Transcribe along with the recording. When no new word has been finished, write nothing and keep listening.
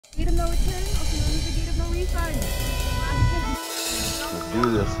no return, also known as the gate of no refund. Let's do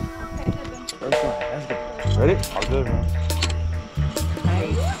this. Okay, Let's go. Ready? All good, man.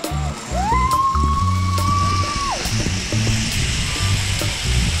 nice.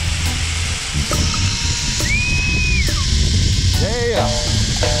 Yeah.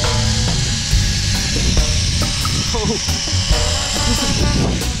 Oh.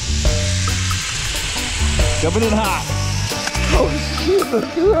 Jumping in hot. Oh shit,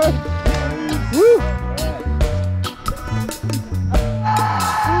 that's good. Woo.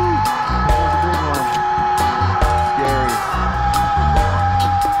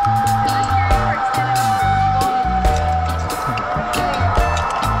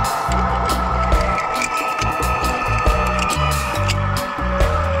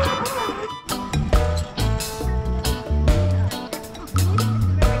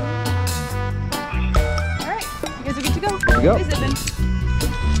 Go.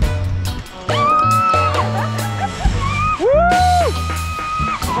 Woo!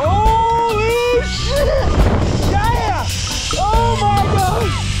 Holy shit! Yeah! Oh my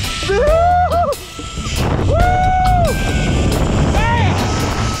gosh! Woo! Bam!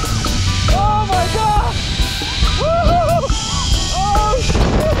 Oh my gosh! Woo! Oh shit!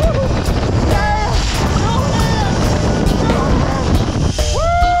 Yeah! Go man! Go man!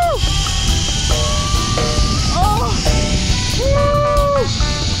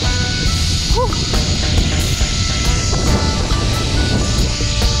 Woo!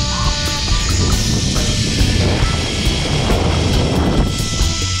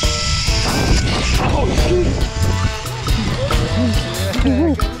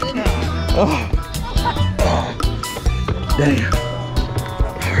 Oh! Oh, damn.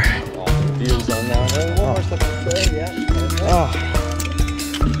 All right. Feels on now. One more step to say, yeah. Oh,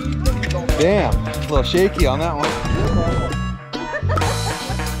 damn. A little shaky on that one.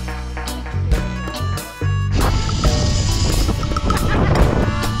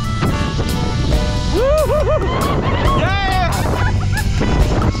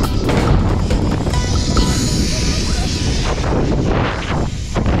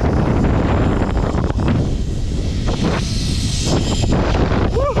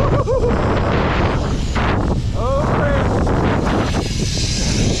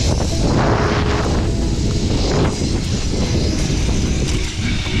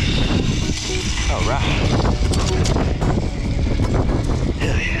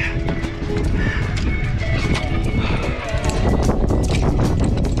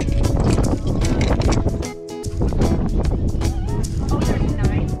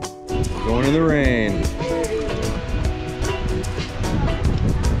 Going in the rain.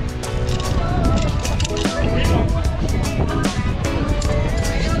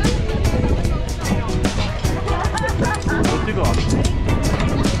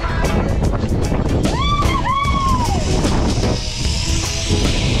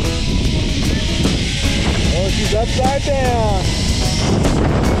 Oh, she's upside down.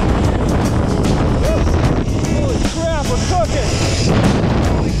 Holy crap, we're cooking.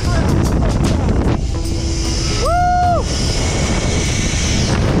 Holy crap. Woo!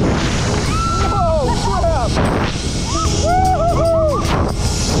 Oh crap! Woo-hoo-hoo!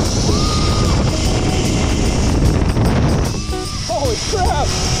 Holy crap!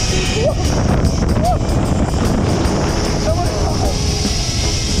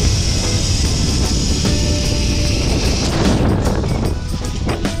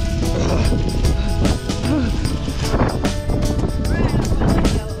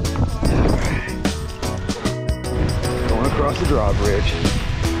 Going across the drawbridge.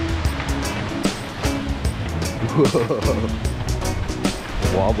 Whoa.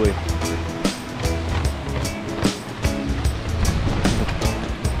 Wobbly.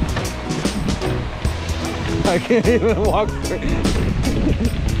 I can't even walk through.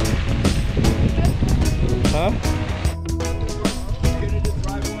 Huh? You're gonna just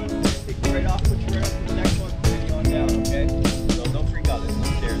drive one, take you right off, put you right up to the next one, and you on down, okay? So don't freak out, there's no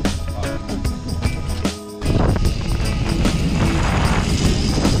stairs.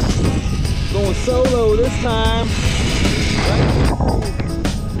 Going solo this time.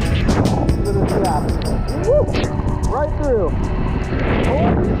 Right through.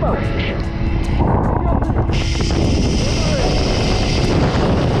 Holy smokes.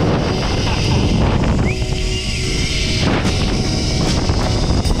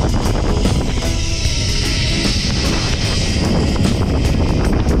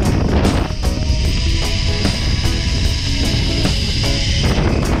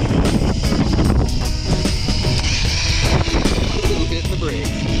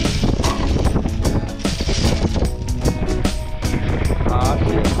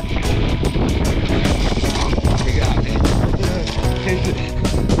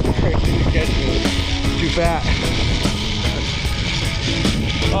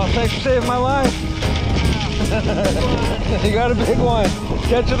 saved my life. You got a big one.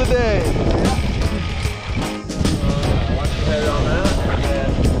 Catch of the day. Watch your head on that.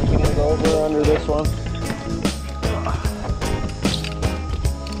 And we're gonna go over under this one.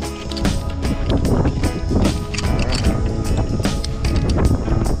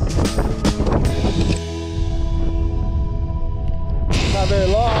 Not very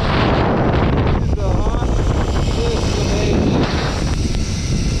long. This is amazing.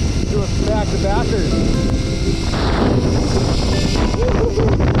 Do a back to backers.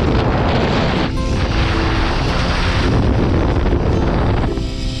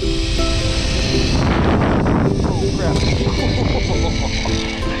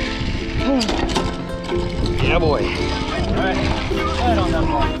 Yeah, boy. All right. Right on that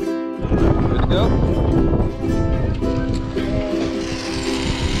one. Good to go.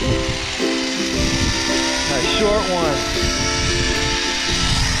 Nice short one.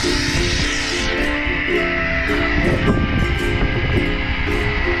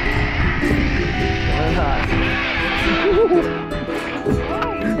 Very hot.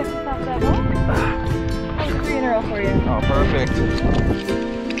 That was 3 in a row for you. Oh, perfect. You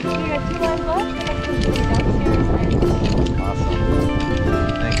got 2 lines left. The next one's going to be downstairs. Awesome.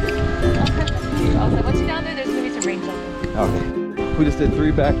 Thank you. Also, once you're down there, there's going to be some rain jumping. Okay. We just did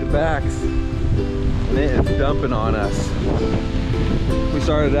 3 back-to-backs, and it is dumping on us. We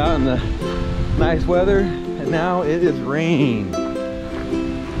started out in the nice weather, and now it is rain.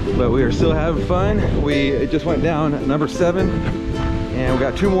 But we are still having fun. We just went down number 7, and we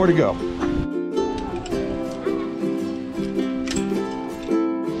got 2 more to go.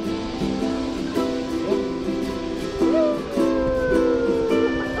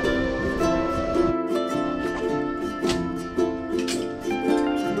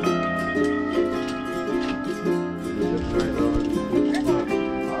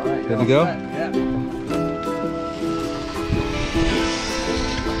 Good to go? Yeah.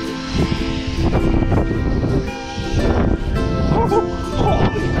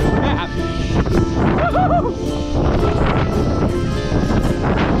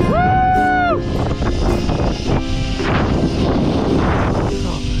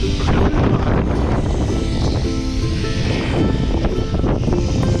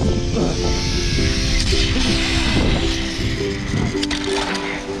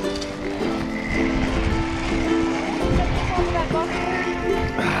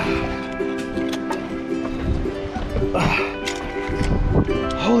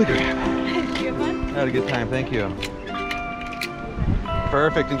 Holy crap! Holy crap. Did you have fun? I had a good time, thank you.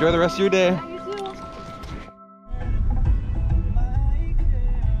 Perfect, enjoy the rest of your day.